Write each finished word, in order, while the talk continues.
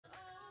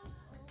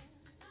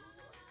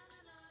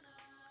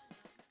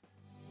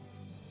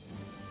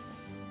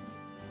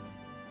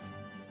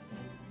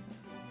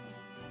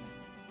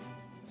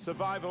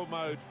survival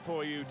mode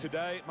for you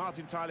today.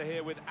 Martin Tyler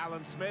here with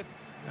Alan Smith,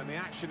 and the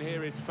action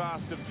here is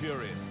fast and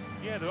furious.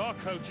 Yeah, there are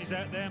coaches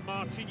out there,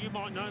 Martin, you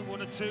might know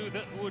one or two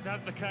that would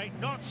advocate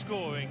not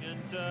scoring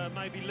and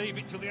maybe leave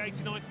it till the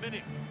 89th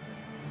minute.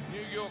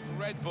 New York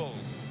Red Bulls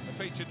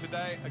are featured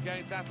today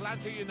against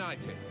Atlanta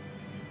United.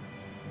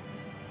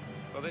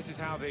 Well, this is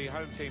how the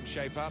home team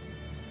shape up.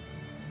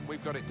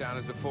 We've got it down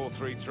as a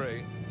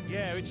 4-3-3.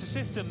 Yeah, it's a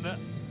system that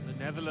the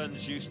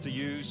Netherlands used to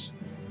use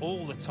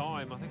all the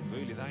time. I think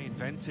really they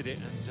invented it,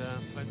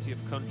 and plenty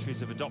of countries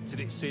have adopted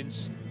it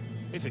since.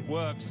 If it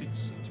works,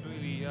 it's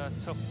really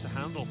tough to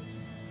handle.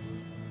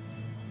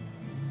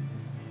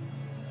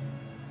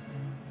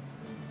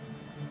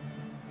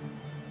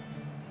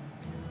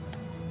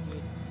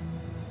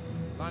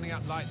 Lining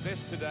up like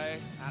this today,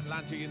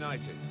 Atlanta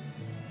United.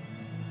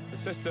 The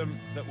system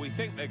that we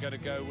think they're going to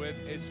go with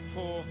is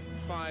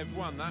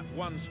 4-5-1. That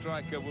one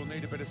striker will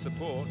need a bit of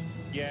support.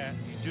 Yeah,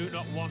 you do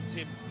not want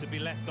him to be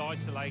left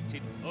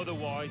isolated,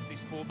 otherwise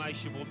this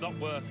formation will not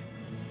work.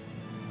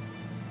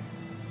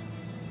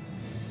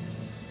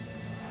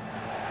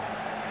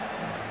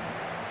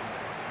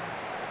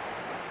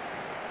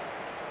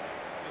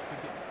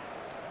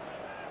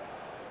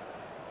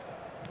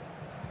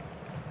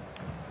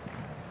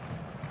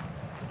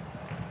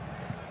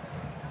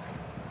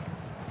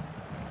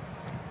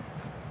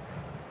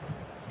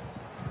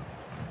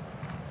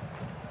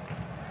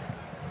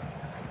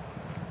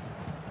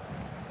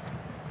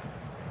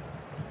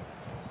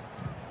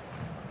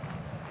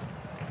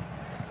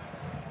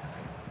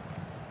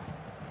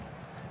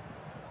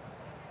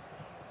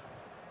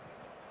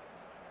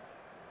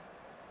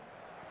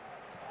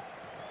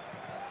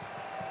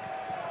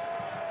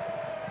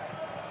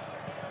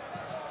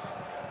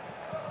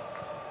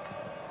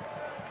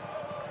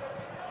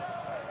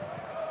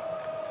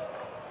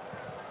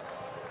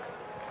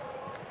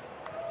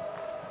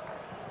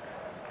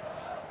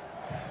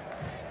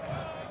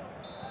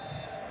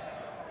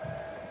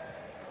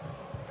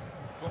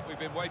 What we've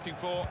been waiting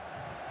for.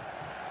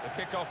 The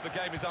kick-off, the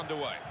game is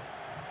underway.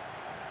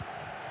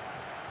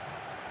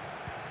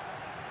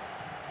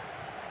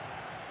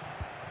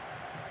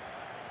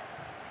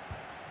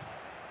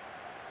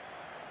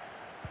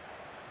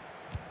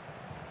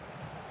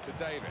 To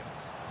Davis.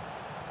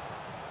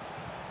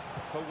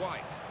 For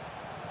White.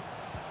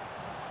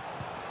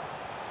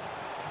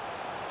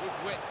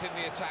 Good width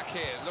in the attack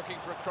here, looking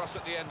for a cross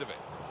at the end of it.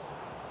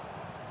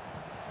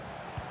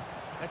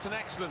 It's an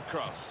excellent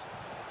cross.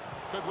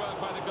 Good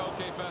work by the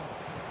goalkeeper.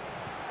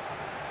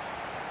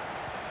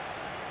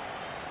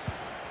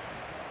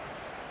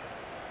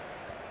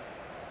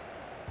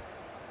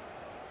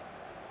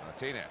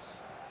 Martinez.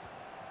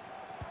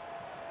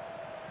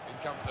 In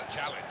comes the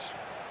challenge.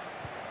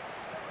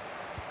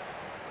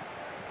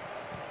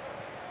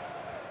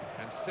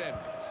 And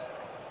Sims.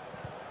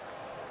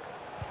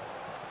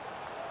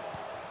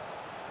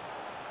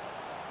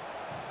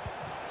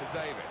 To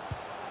Davis.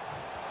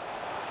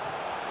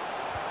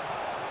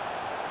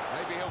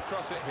 Maybe he'll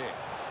cross it here.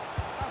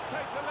 Let's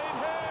take the lead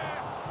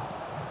here.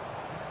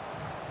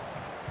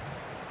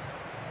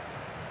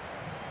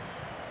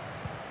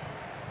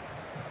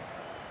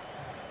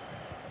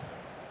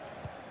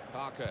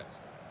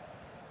 Parkhurst.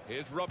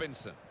 Here's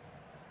Robinson.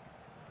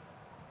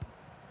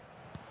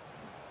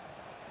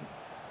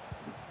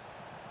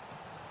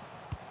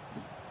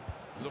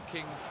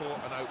 Looking for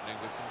an opening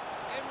with some...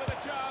 In with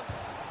a chance.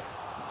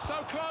 So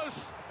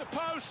close. The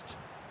post.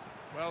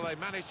 Well, they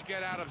managed to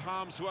get out of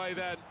harm's way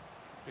then,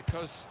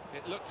 because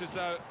it looked as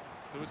though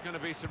there was going to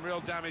be some real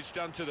damage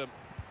done to them.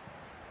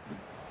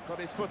 Got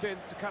his foot in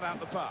to cut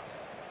out the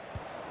pass.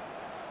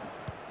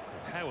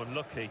 How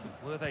unlucky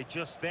were they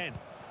just then?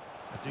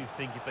 I do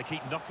think if they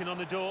keep knocking on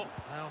the door,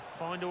 they'll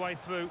find a way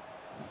through.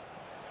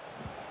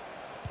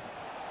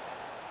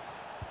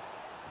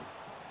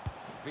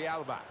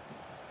 Villalba.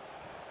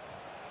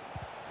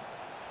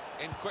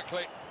 In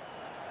quickly.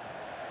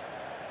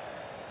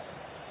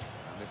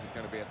 And this is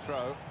going to be a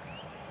throw.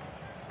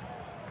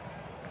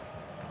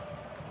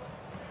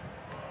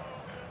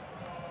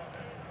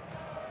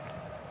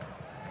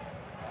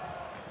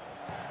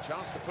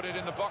 Chance to put it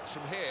in the box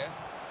from here.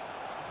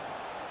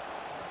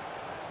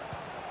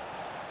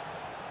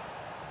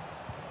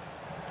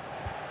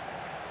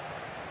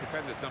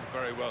 Defender's done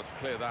very well to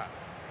clear that.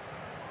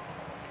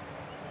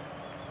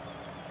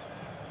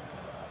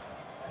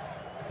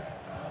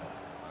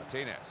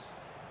 Martinez.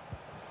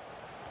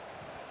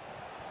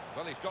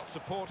 Well, he's got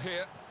support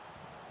here.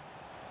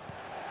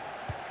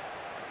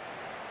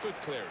 Good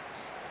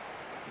clearance.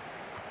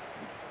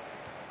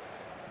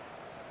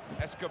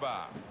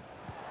 Escobar.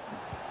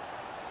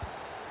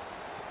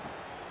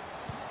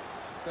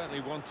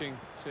 Certainly wanting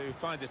to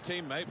find a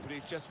teammate, but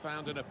he's just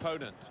found an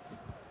opponent.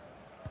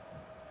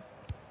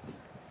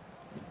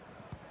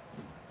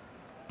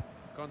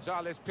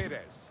 Gonzalez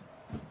Perez.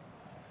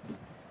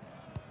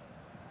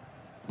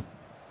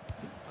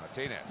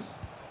 Martinez.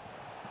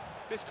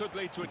 This could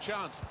lead to a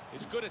chance.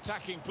 It's good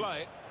attacking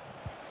play.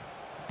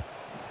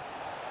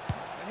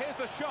 And here's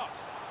the shot.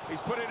 He's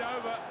put it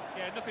over.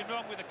 Yeah, nothing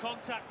wrong with the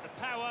contact, the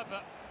power,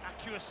 but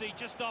accuracy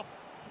just off.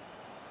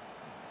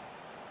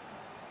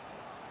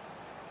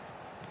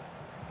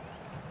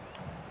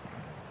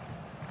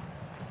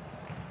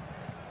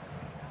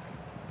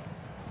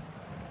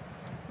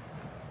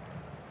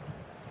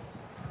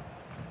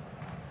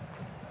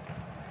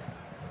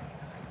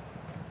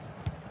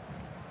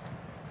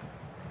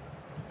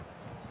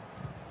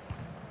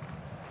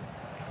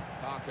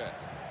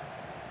 Parkhurst.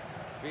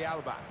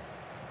 Villalba.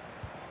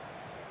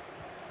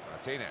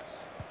 Martinez.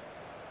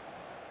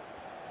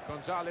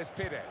 Gonzalez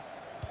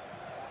Pires.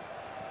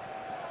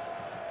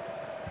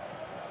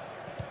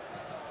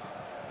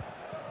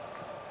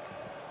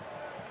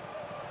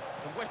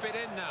 Can whip it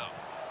in now.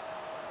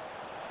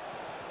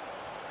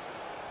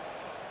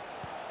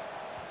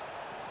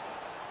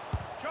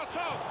 Shot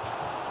on!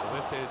 Well,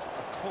 this is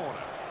a corner,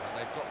 and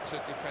they've got to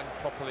defend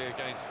properly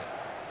against it.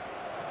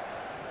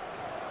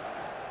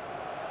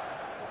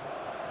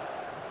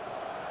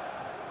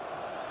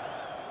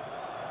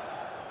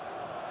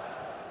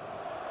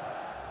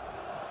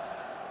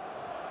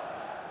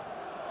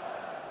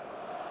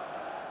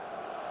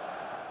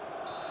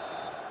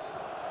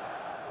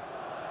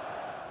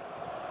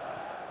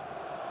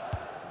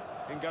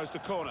 In goes the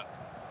corner.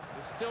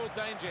 There's still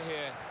danger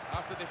here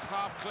after this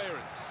half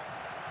clearance.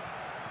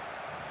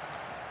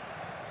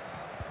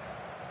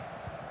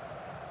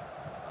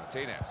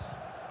 Martinez.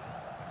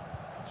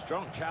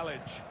 Strong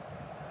challenge.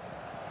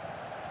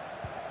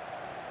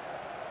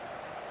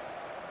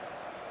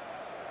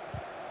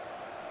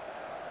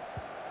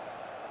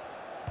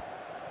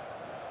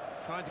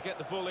 Trying to get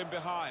the ball in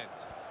behind.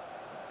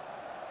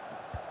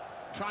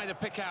 Trying to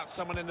pick out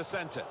someone in the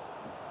centre.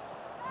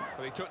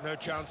 Well, he took no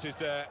chances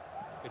there.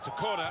 It's a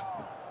corner.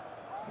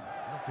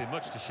 Not been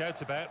much to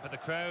shout about, but the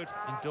crowd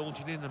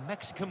indulging in a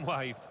Mexican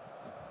wave.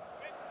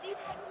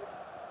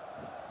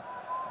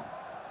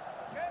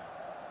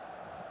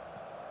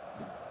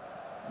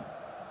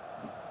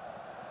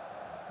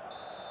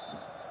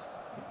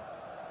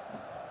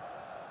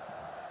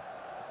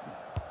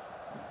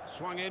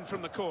 Swung in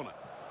from the corner.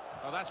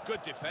 Oh, that's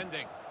good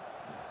defending.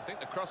 I think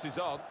the cross is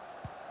on.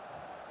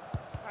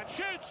 And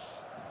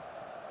shoots!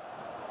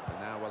 And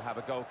now we'll have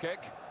a goal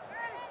kick.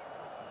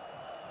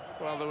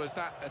 Well, there was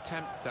that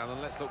attempt,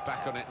 Alan. Let's look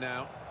back on it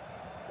now.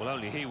 Well,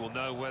 only he will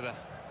know whether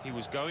he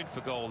was going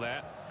for goal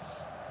there.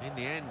 In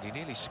the end, he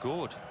nearly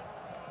scored.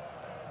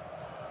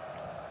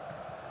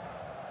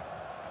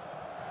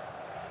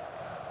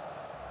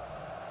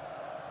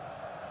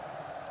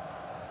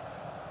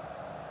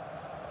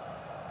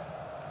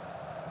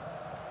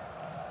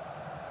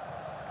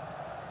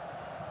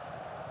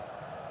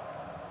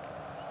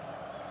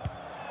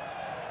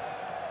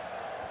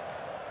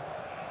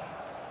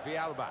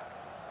 Villalba.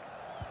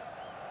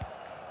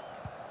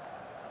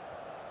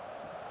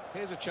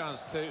 Here's a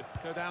chance to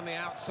go down the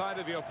outside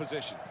of the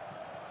opposition.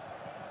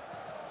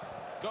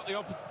 Got the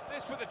opposite.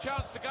 This with a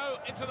chance to go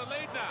into the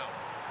lead now.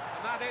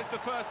 And that is the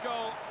first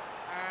goal.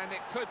 And it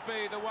could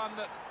be the one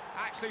that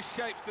actually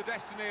shapes the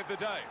destiny of the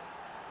day.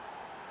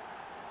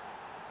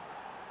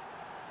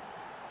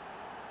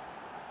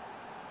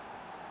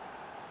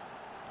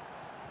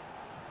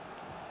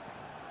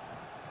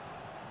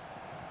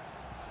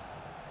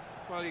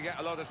 Well, you get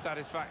a lot of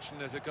satisfaction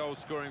as a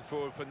goal-scoring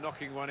forward for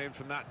knocking one in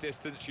from that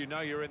distance. You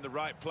know you're in the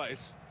right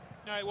place.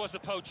 No, it was a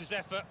poacher's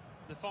effort.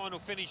 The final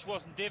finish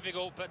wasn't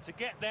difficult, but to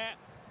get there,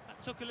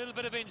 that took a little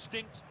bit of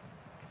instinct.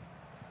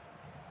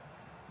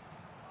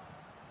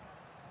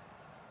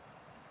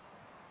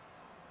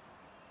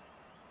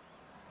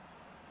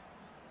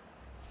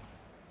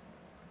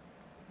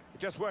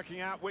 Just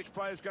working out which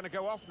player's going to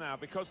go off now.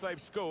 Because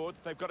they've scored,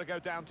 they've got to go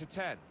down to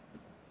 10.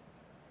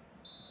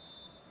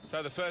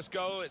 So the first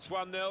goal, it's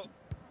 1-0.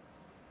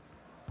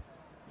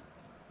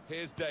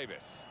 Here's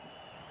Davis.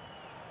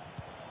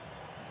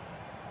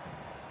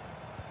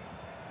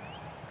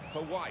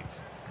 For White.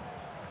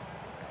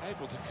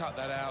 Able to cut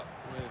that out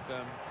with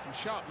some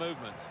sharp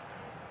movement.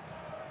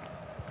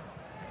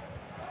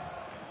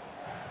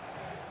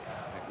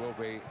 It will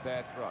be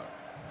their throw.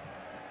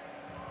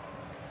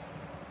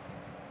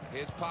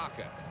 Here's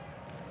Parker.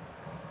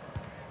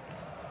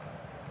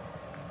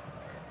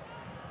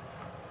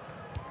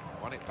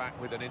 Won it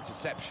back with an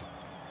interception.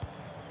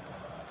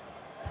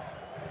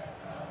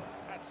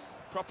 That's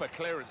proper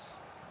clearance,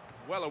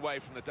 well away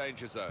from the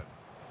danger zone.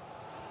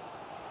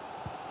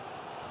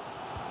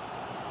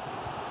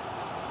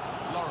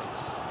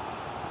 Lawrence.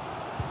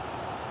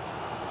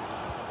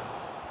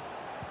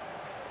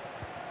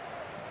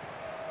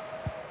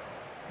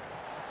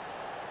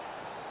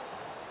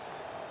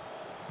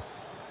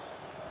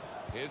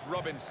 Here's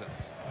Robinson.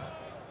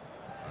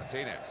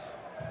 Martinez.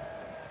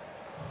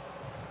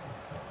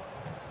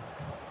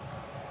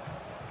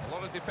 A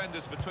lot of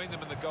defenders between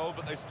them and the goal,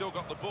 but they still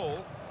got the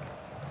ball.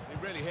 He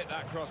really hit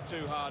that cross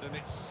too hard and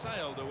it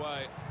sailed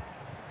away.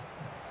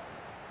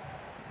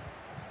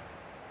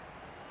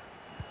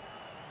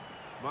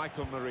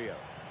 Michael Murillo.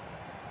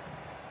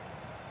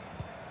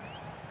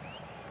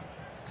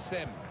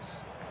 Sims.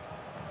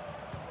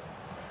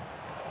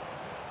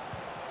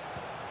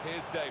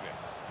 Here's Davis.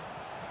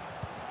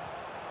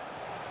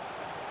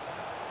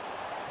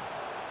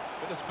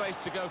 Bit of space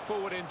to go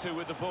forward into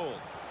with the ball.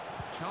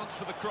 Chance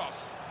for the cross.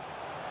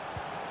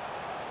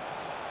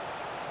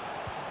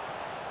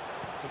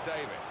 To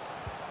Davis.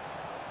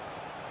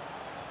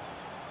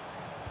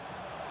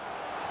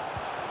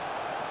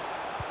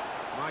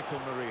 Michael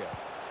Murillo.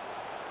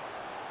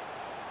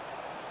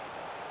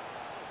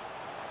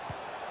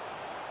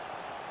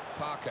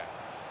 Parker.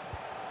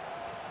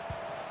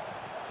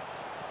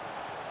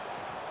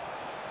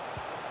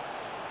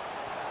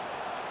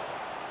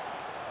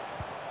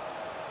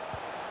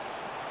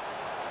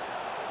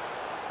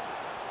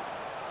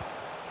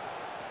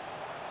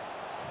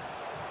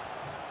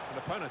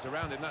 opponent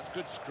around him. That's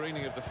good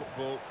screening of the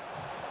football.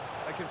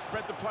 They can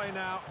spread the play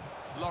now.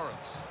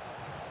 Lawrence.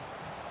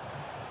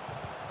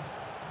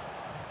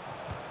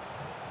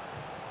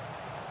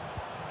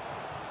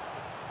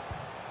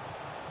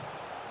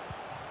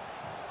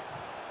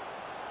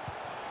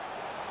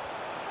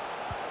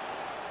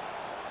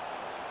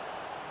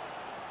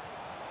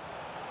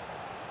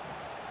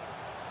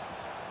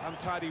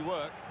 Untidy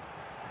work.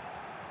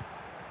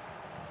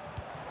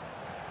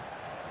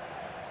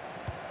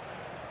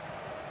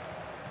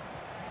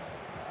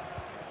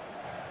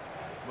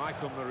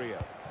 Michael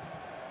Murillo.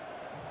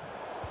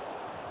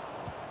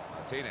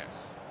 Martinez.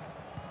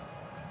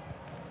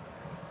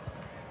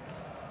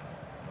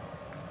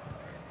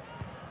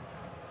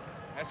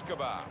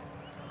 Escobar.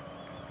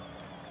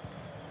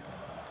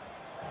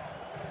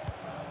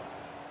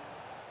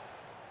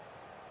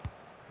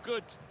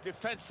 Good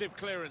defensive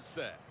clearance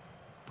there.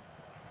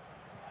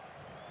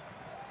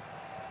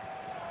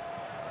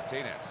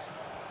 Martinez.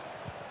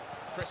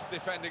 Crisp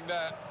defending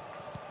there.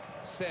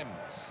 Sims.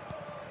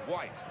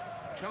 White.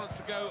 Chance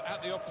to go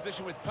at the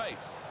opposition with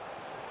pace.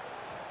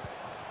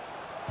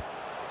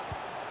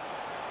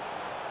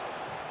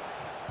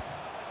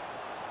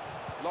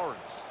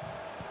 Lawrence.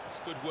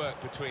 It's good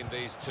work between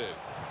these two.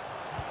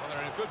 Well,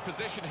 they're in a good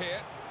position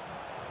here.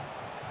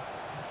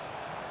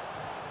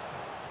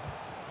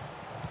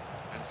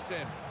 And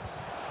Sims.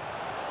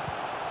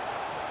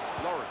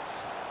 Lawrence.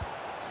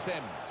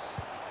 Sims.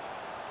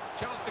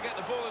 Chance to get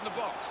the ball in the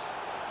box.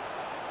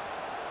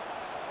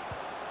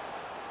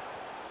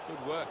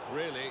 Good work,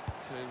 really,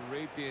 to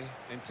read the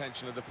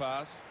intention of the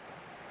pass.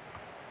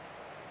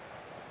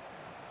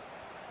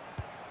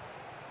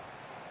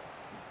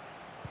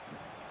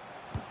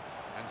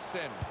 And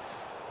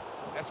Sims.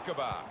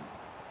 Escobar.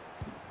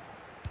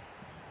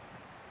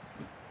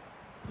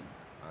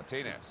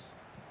 Martinez.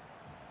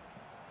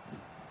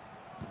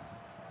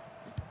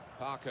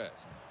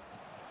 Parkhurst.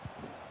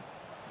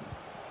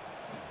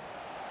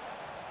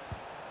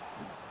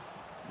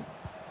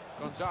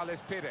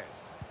 Gonzalez Perez.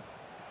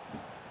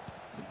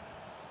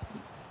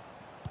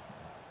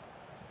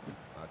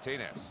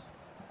 Martinez.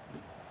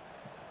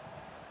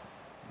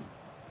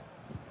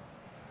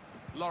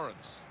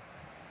 Lawrence.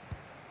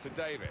 To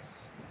Davis.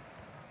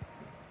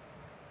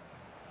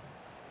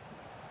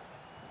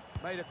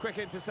 Made a quick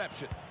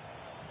interception.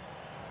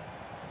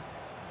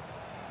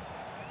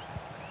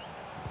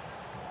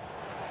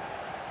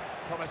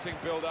 Promising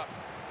build-up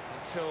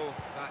until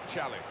that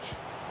challenge.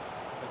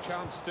 A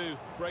chance to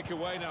break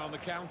away now on the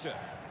counter.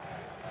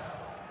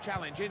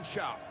 Challenge in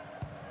sharp.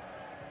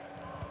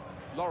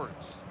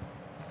 Lawrence.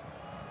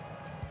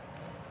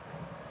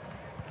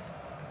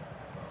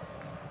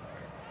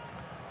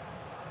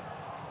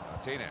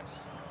 Martinez.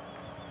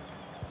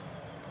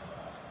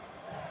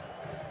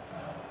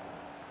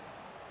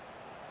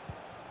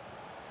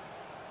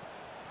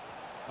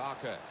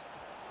 Parkhurst.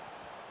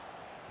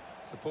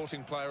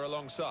 Supporting player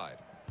alongside.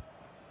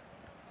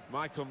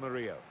 Michael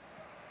Murillo.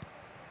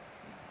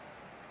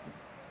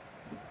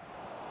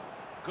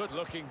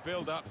 Good-looking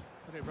build-up,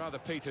 but it rather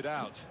petered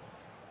out.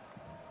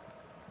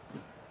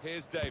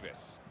 Here's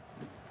Davis.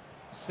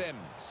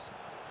 Sims.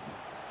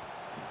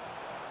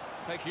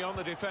 Taking on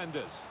the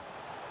defenders.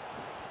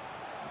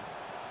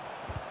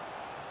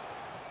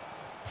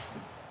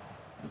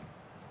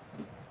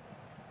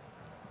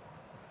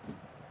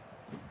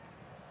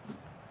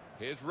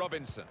 Here's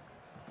Robinson.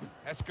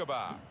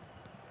 Escobar.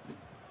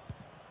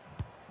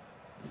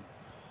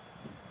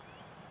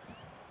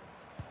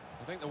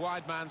 I think the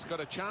wide man's got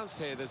a chance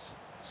here. There's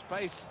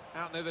space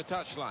out near the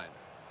touchline.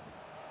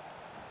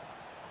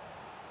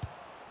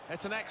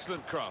 It's an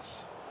excellent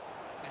cross.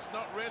 It's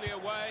not really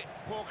away.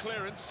 Poor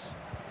clearance.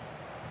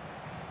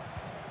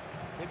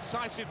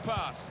 Incisive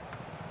pass.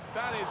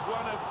 That is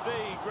one of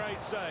the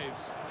great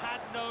saves. Had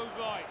no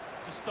right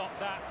to stop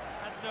that.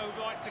 Had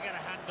no right to get a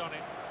hand on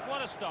it.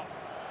 What a stop.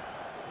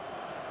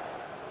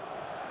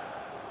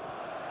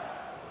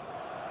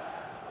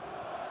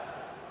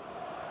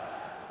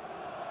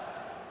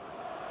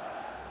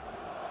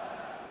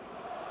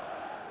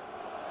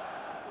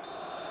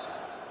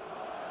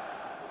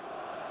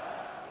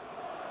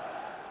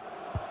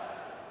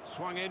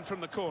 Swung in from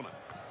the corner.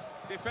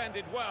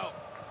 Defended well.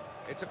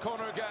 It's a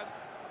corner again.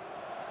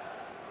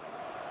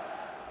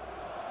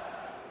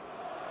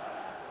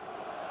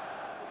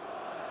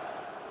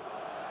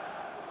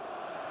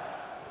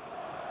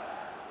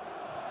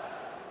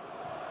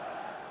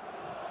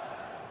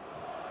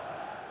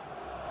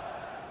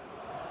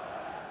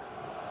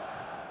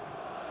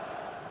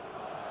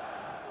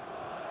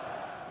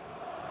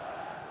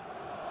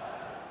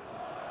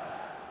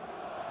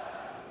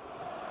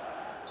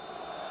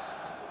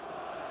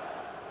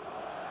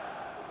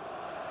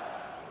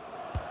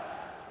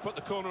 Put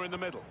the corner in the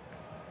middle.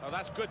 Oh,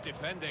 that's good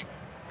defending.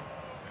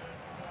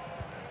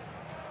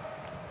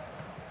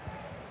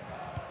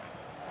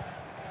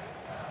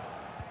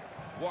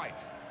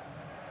 White.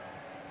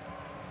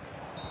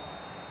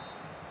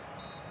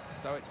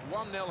 So it's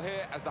 1-0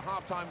 here as the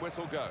half-time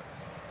whistle goes.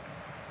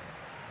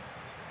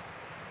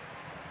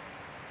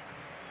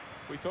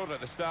 We thought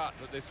at the start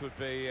that this would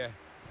be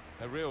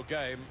a real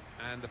game,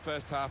 and the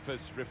first half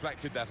has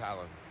reflected that,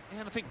 Alan. Yeah,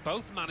 and I think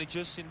both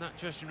managers in that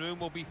dressing room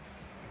will be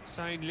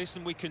saying,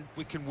 listen, we can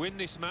win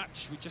this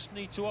match, we just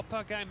need to up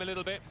our game a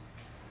little bit.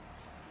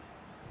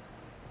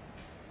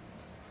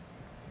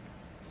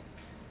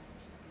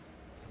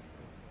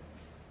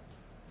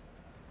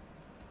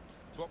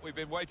 It's what we've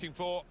been waiting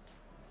for.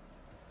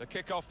 The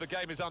kick-off, the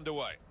game is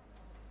underway.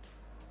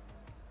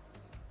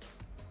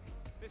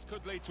 This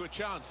could lead to a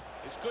chance.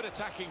 It's good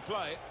attacking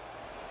play.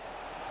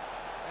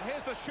 And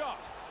here's the shot.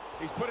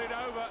 He's put it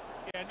over.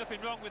 Yeah,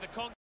 nothing wrong with the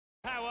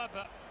power,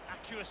 but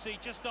accuracy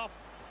just off.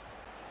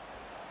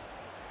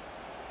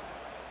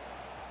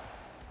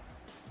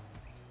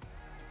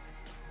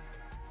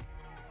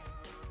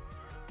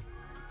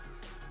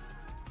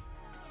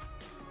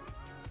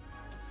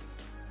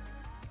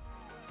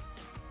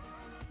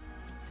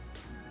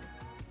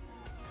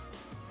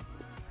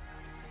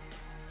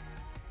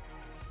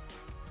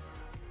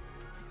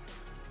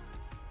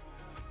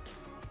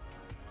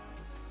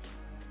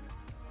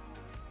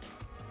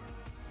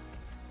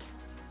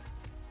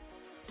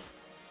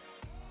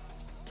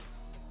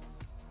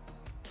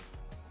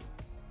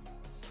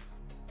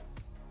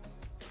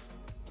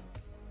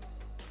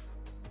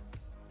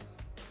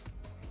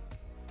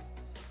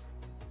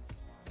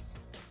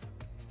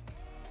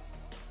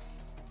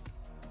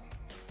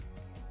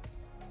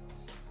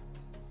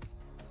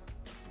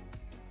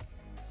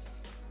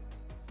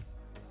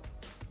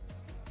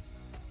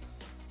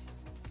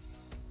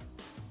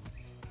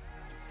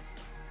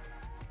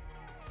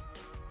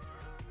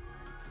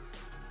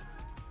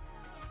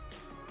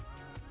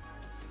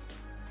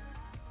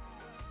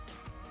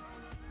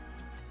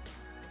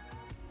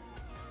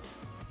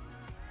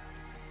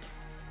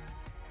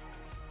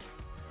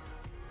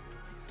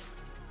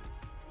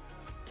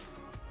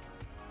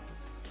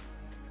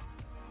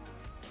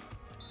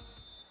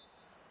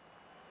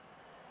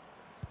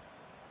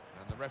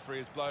 And the referee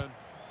is blown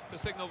to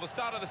signal the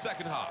start of the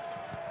second half.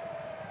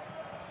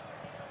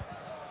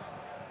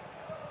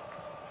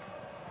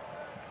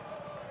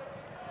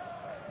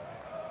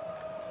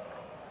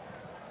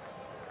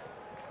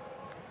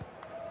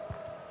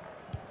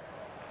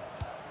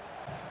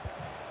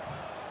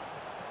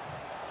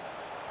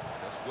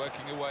 Just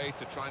working away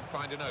to try and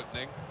find an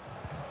opening.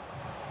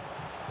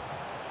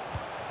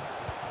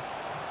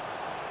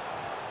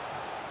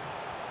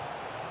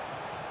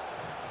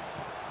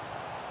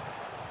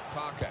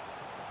 Parker.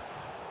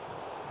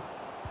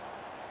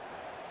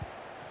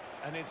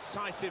 An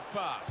incisive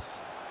pass.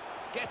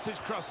 Gets his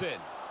cross in.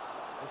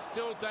 There's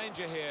still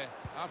danger here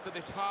after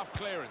this half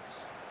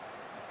clearance.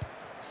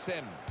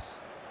 Sims.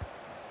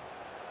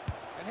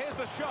 And here's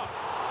the shot.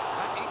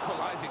 That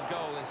equalising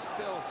goal is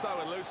still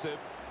so elusive.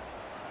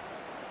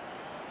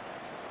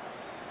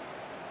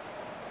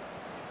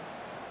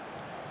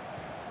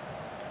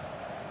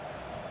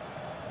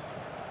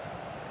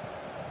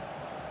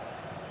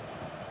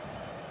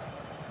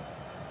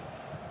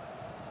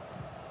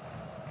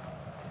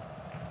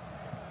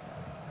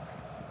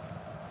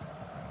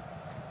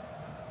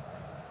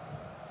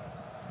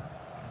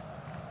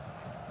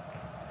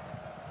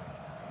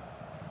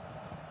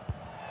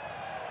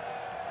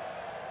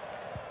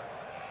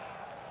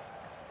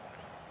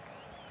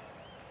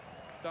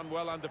 Done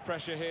well under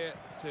pressure here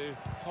to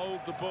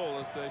hold the ball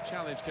as the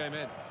challenge came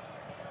in.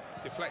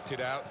 Deflected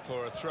out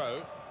for a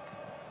throw.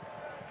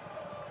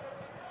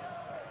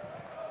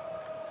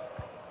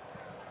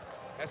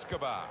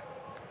 Escobar.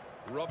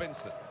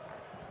 Robinson.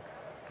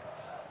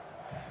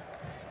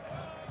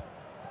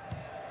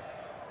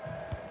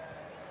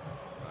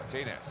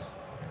 Martinez.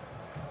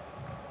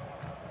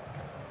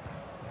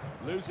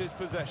 Loses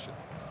possession.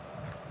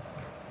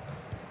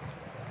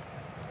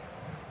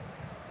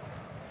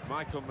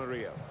 Michael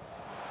Murillo.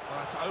 Well,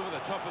 that's over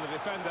the top of the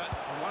defender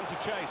and one to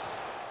chase.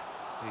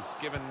 He's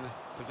given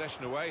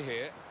possession away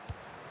here.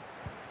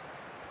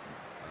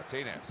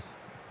 Martinez.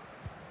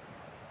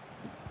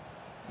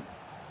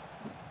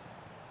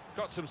 He's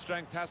got some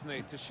strength, hasn't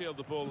he, to shield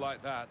the ball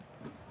like that.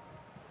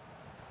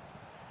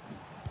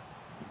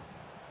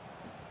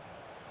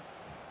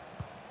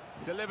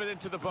 Delivered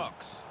into the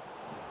box.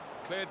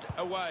 Cleared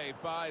away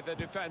by the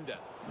defender.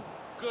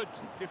 Good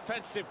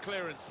defensive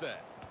clearance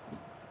there.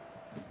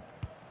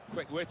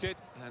 Quick-witted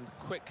and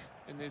quick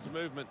in his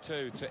movement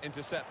too to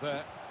intercept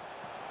there.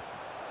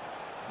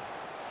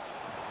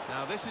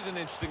 Now this is an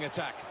interesting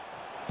attack.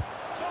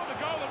 Saw the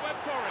goal and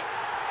went for it.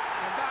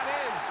 And that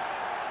is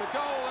the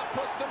goal that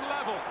puts them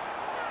level.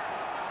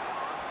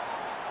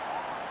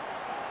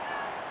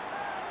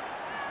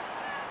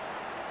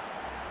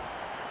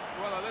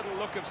 Well, a little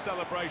look of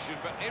celebration,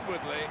 but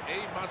inwardly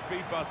he must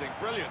be buzzing.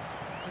 Brilliant.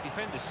 The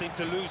defenders seem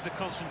to lose the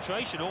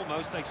concentration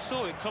almost. They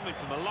saw it coming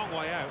from a long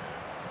way out.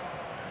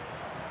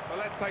 Well,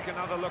 let's take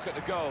another look at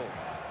the goal.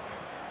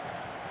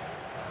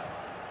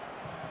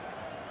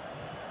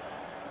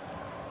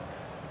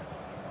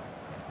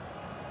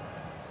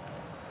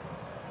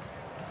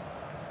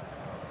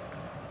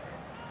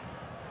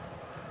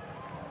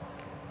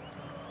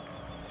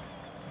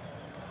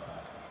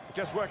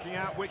 Just working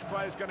out which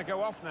player's going to go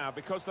off now.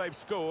 Because they've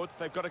scored,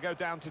 they've got to go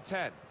down to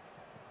 10.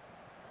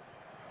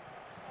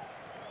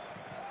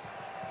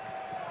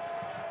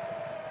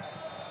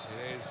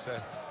 is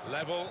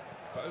level.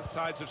 Both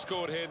sides have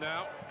scored here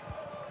now.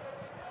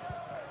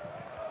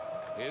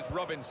 Here's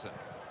Robinson.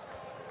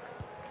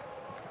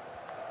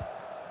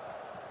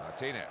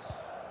 Martinez.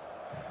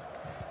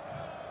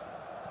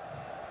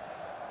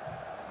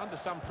 Under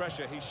some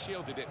pressure, he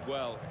shielded it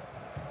well.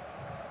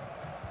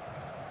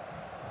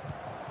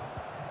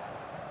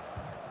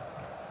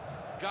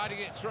 Guiding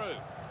it through.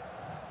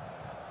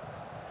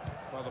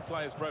 Well, the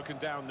player's broken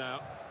down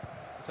now.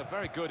 It's a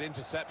very good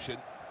interception.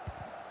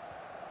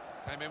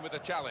 Came in with a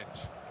challenge.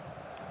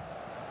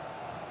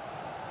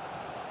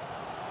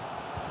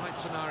 Tight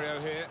scenario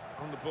here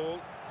on the ball.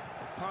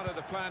 Part of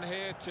the plan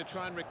here to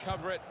try and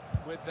recover it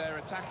with their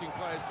attacking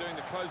players doing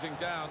the closing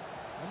down.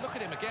 And look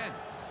at him again.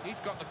 He's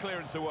got the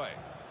clearance away.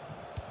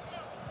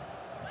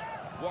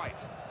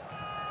 White.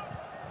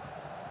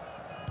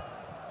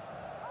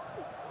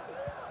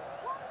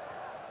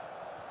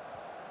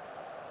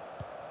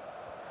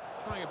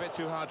 Trying a bit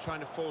too hard, trying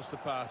to force the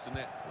pass, and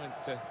it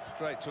went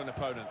straight to an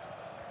opponent.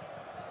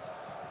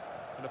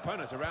 An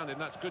opponent around him,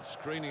 that's good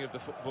screening of the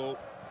football.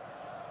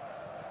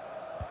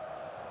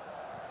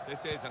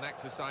 This is an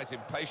exercise in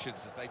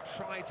patience as they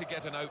try to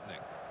get an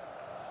opening.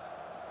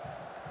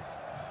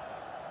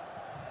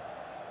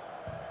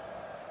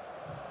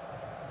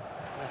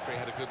 The referee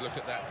had a good look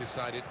at that,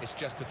 decided it's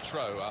just a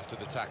throw after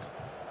the tackle.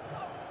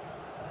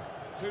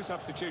 Two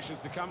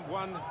substitutions to come,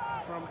 one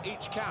from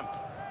each camp.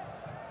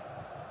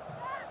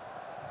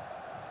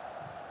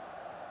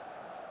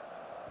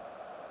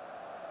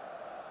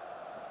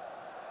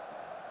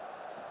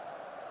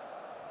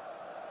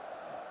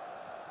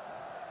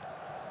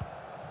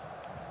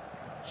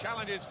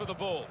 Challenges for the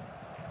ball.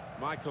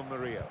 Michael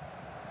Murillo.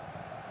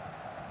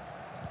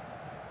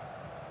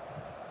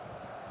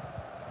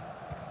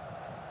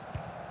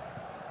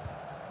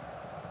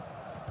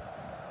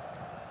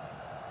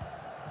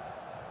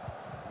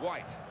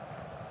 White.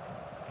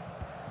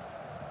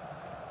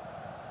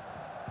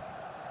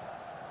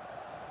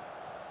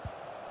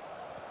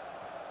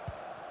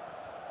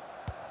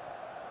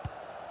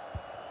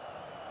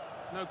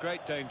 No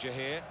great danger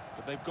here,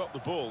 but they've got the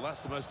ball. That's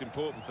the most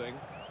important thing.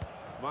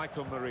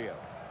 Michael Murillo.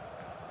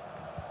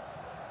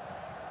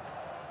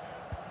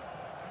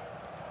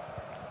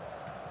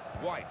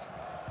 White.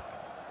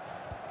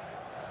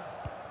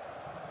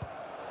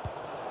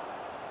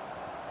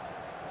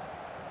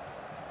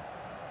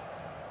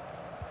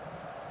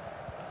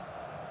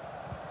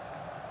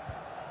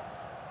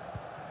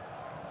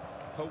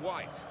 For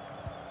White.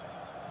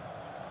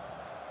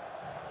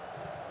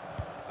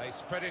 They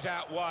spread it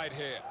out wide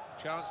here.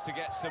 Chance to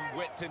get some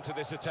width into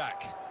this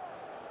attack.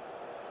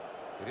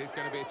 It is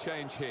going to be a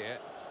change here,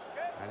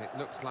 and it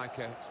looks like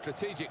a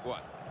strategic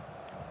one.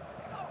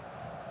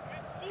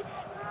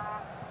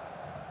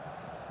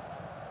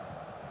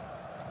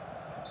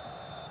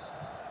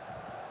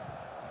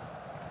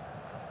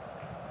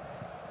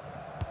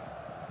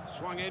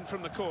 Swung in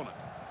from the corner.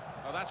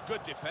 Oh, that's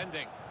good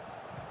defending.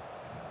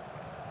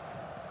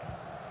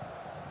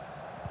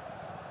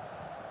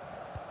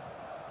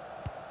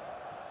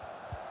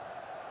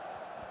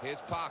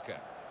 Here's Parker.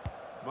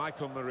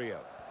 Michael Murillo.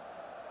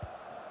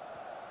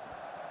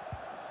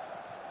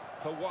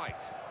 For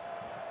White.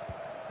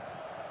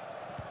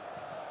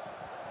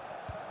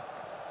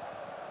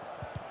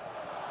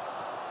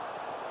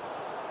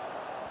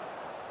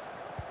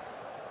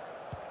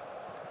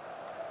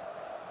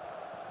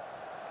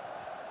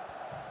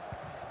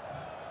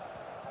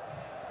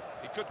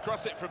 He could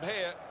cross it from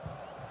here.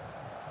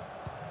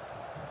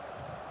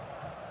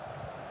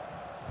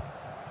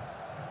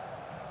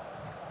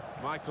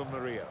 Michael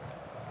Murillo.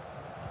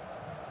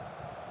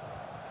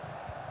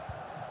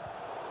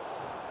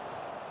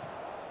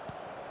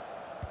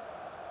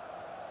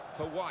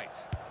 For White.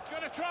 He's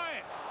going to try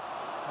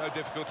it. No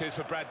difficulties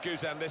for Brad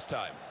Guzan this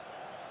time.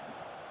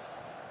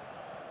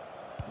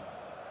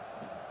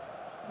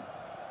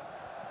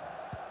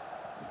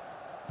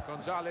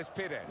 Gonzalez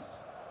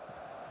Perez.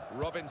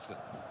 Robinson.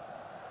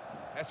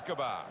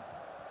 Escobar.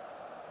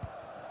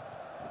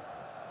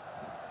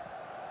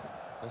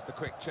 Just a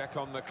quick check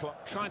on the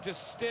clock. Trying to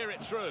steer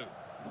it through.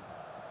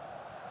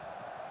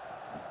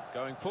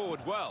 Going forward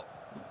well.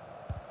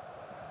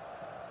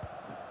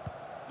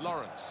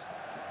 Lawrence.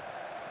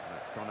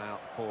 That's gone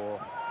out for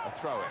a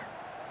throw-in.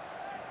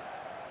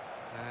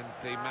 And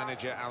the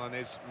manager, Alan,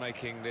 is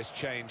making this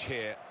change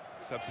here.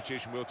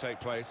 Substitution will take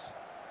place.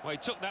 Well, he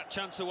took that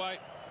chance away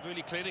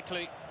really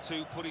clinically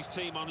to put his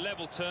team on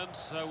level terms,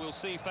 so we'll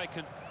see if they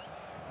can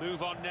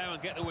move on now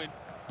and get the win.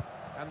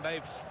 And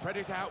they've spread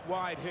it out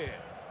wide here.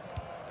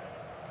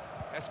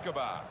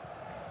 Escobar.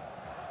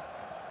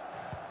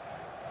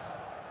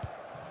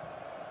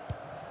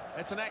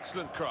 It's an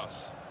excellent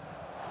cross.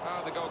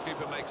 Oh, the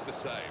goalkeeper makes the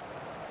save.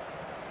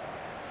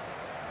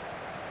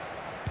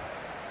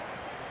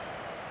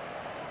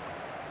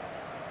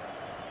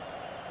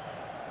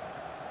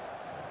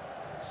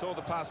 Saw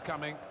the pass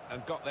coming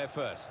and got there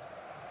first.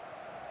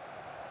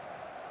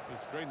 He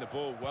screened the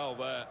ball well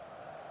there.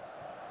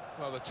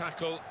 Well, the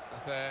tackle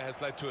there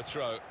has led to a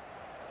throw.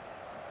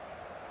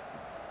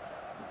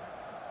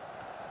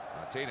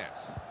 Martinez.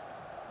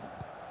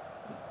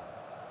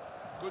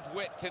 Good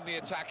width in the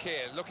attack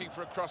here, looking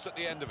for a cross at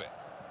the end of it.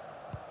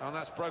 And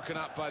that's broken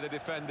up by the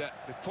defender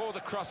before the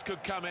cross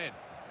could come in.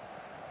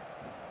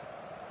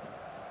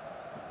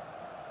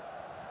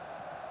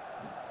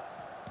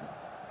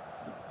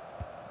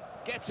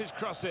 Gets his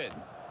cross in.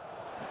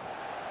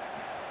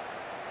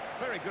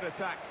 Very good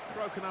attack,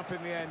 broken up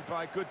in the end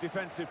by good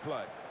defensive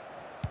play.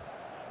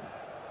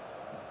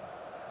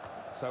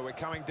 So we're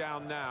coming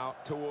down now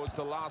towards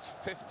the last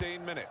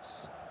 15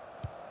 minutes.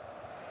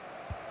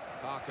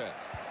 Parker.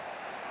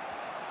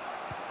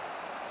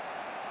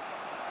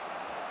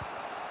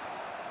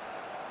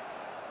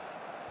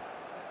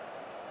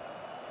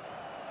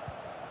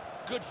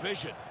 Good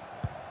vision.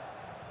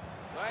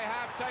 They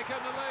have taken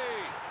the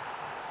lead.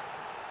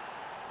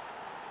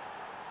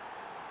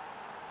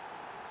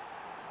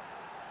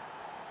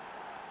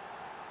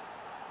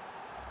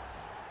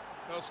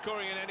 Well,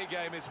 scoring in any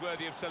game is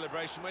worthy of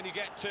celebration. When you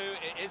get two,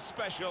 it is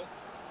special,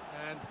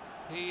 and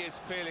he is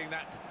feeling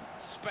that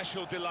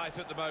special delight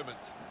at the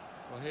moment.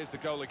 Well, here's the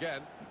goal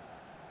again.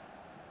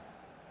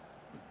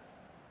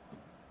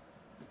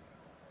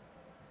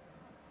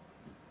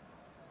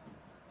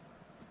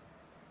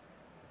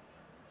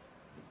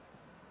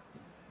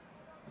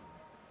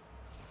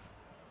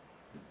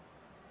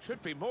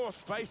 Should be more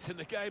space in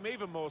the game,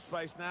 even more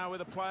space now,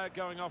 with a player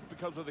going off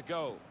because of the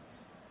goal.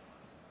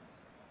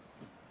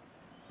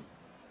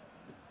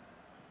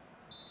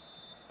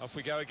 Off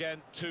we go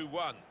again,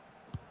 2-1.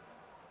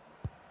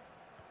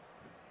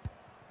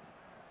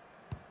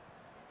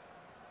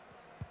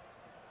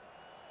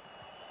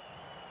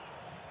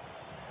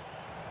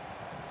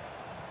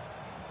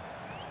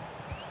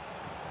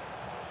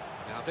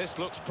 Now this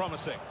looks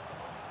promising.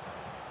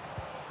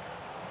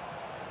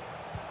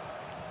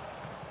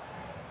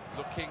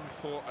 Looking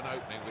for an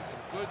opening with some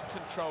good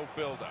controlled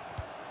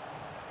build-up.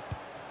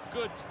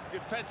 Good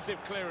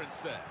defensive clearance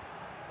there.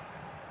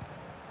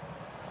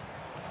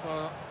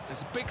 Well,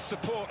 there's a big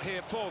support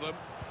here for them,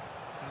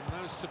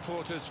 and those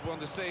supporters want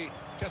to see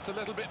just a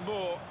little bit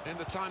more in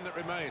the time that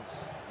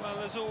remains. Well,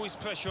 there's always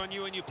pressure on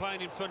you when you're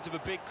playing in front of a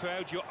big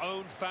crowd, your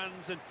own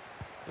fans, and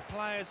the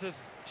players have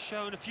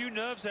shown a few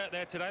nerves out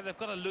there today. They've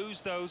got to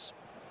lose those.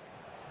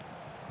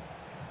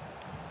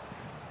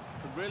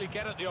 Can really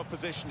get at the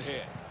opposition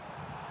here.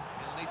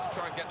 He'll need to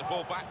try and get the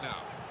ball back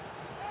now.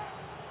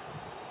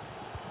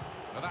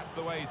 Well, that's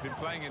the way he's been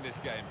playing in this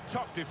game.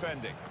 Top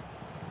defending.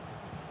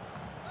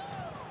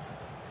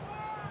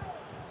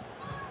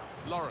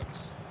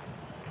 Lawrence.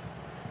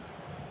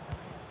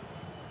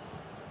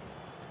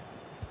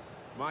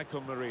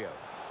 Michael Murillo.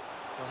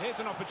 Well, here's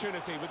an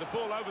opportunity with the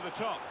ball over the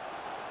top.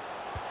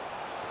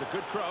 It's a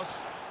good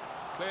cross,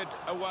 cleared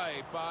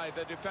away by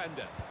the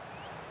defender.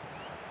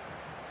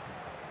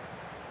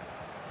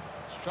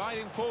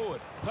 Striding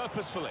forward,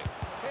 purposefully.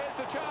 Here's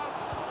the chance.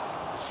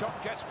 The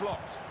shot gets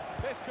blocked.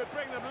 This could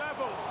bring them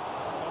level.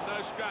 Well,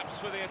 no scraps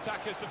for the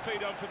attackers to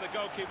feed on from the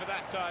goalkeeper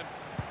that time.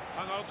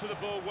 Hung on to the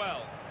ball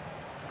well.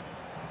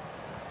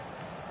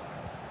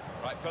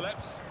 Right,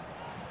 Phillips.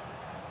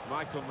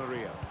 Michael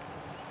Murillo.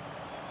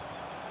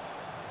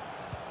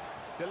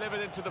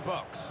 Delivered into the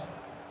box.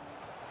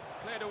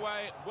 Cleared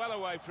away, well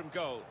away from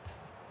goal.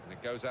 And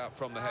it goes out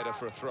from the header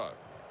for a throw.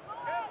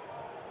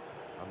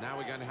 And now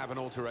we're going to have an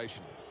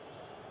alteration.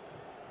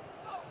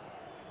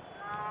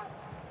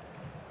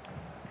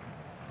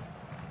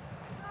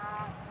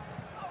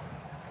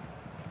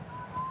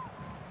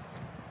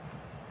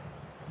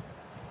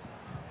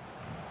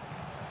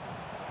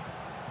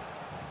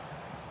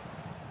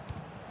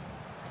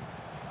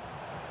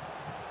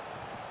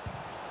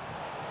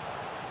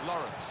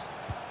 Lawrence.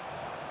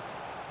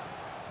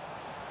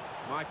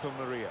 Michael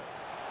Murillo.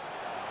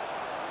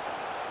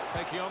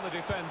 Taking on the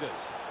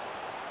defenders.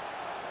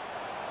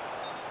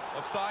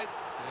 Offside.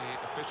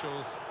 The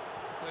officials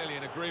clearly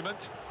in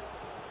agreement.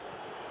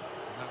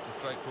 And that's a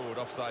straightforward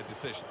offside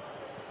decision.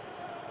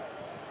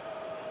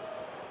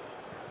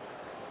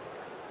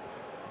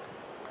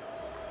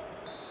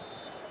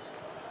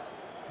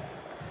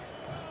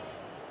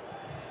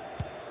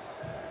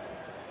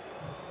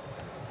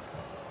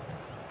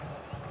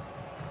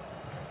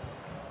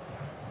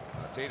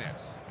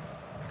 Martinez.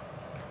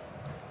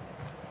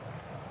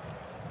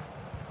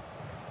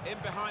 In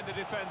behind the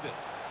defenders.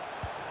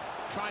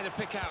 Trying to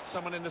pick out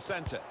someone in the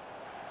centre.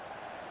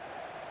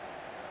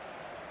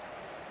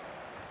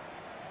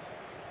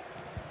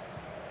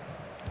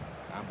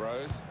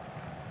 Ambrose.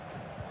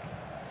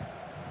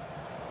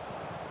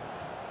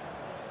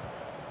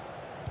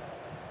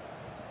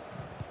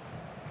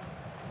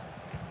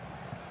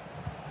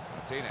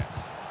 Martinez.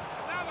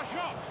 Now the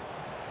shot!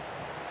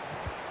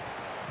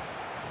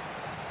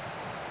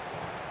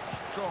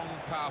 Strong,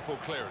 powerful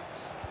clearance.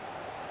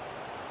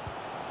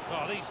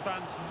 Well, these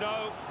fans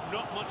know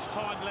not much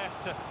time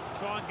left to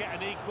try and get an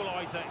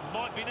equaliser. It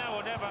might be now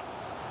or never.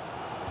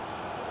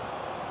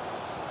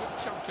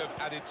 Good chunk of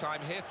added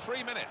time here,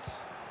 3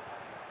 minutes.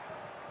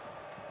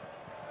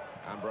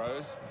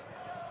 Ambrose.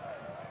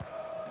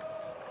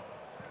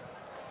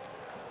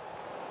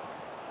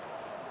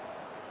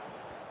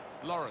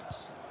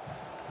 Lawrence.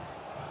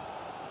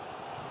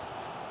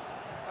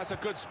 That's a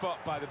good spot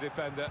by the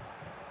defender.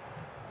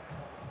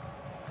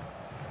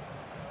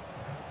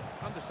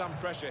 Under some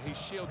pressure, he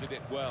shielded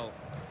it well.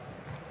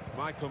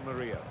 Michael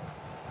Maria.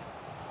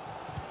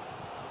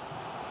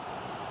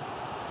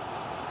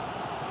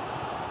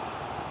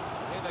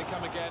 Here they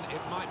come again. It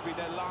might be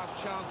their last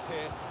chance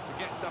here to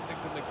get something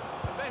from the...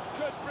 And this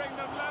could bring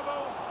them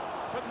level,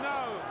 but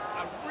no,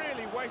 a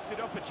really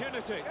wasted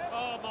opportunity.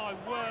 Oh, my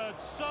word,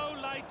 so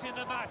late in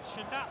the match,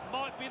 and that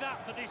might be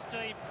that for this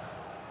team.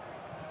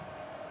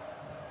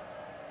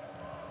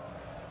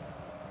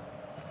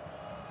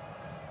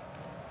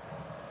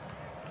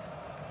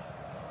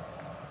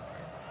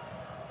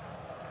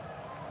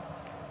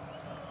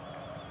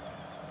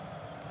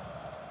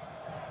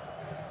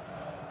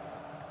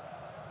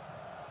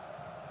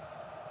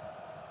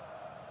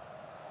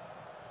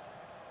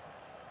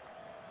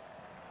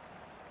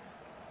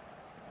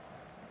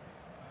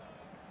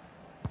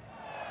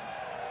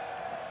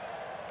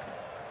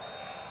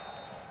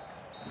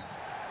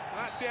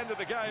 That's the end of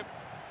the game.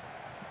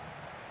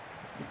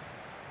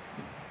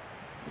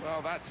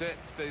 Well, that's it.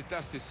 The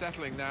dust is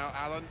settling now,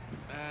 Alan,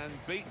 and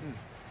beaten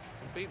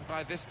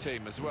by this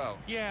team as well.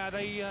 Yeah,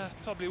 they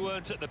probably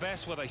weren't at the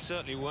best. Well, they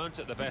certainly weren't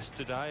at the best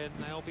today,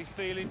 and they'll be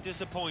feeling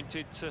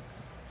disappointed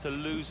to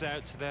lose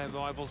out to their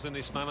rivals in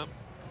this manner.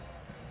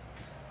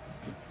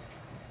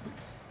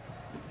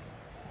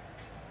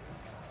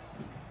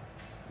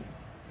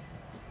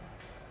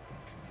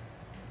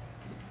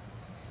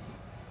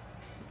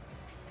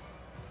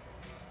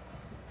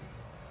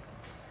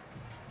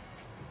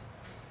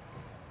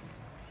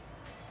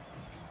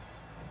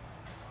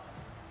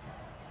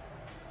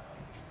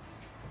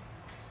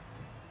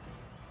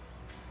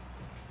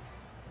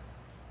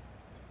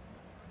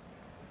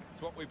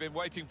 It's what we've been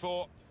waiting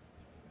for.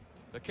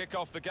 The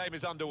kick-off, the game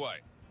is underway.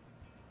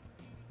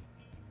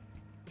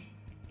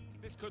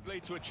 This could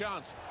lead to a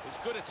chance. It's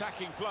good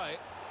attacking play.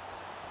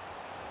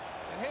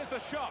 And here's the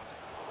shot.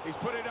 He's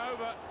put it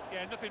over.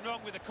 Yeah, nothing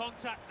wrong with the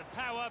contact, the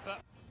power,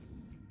 but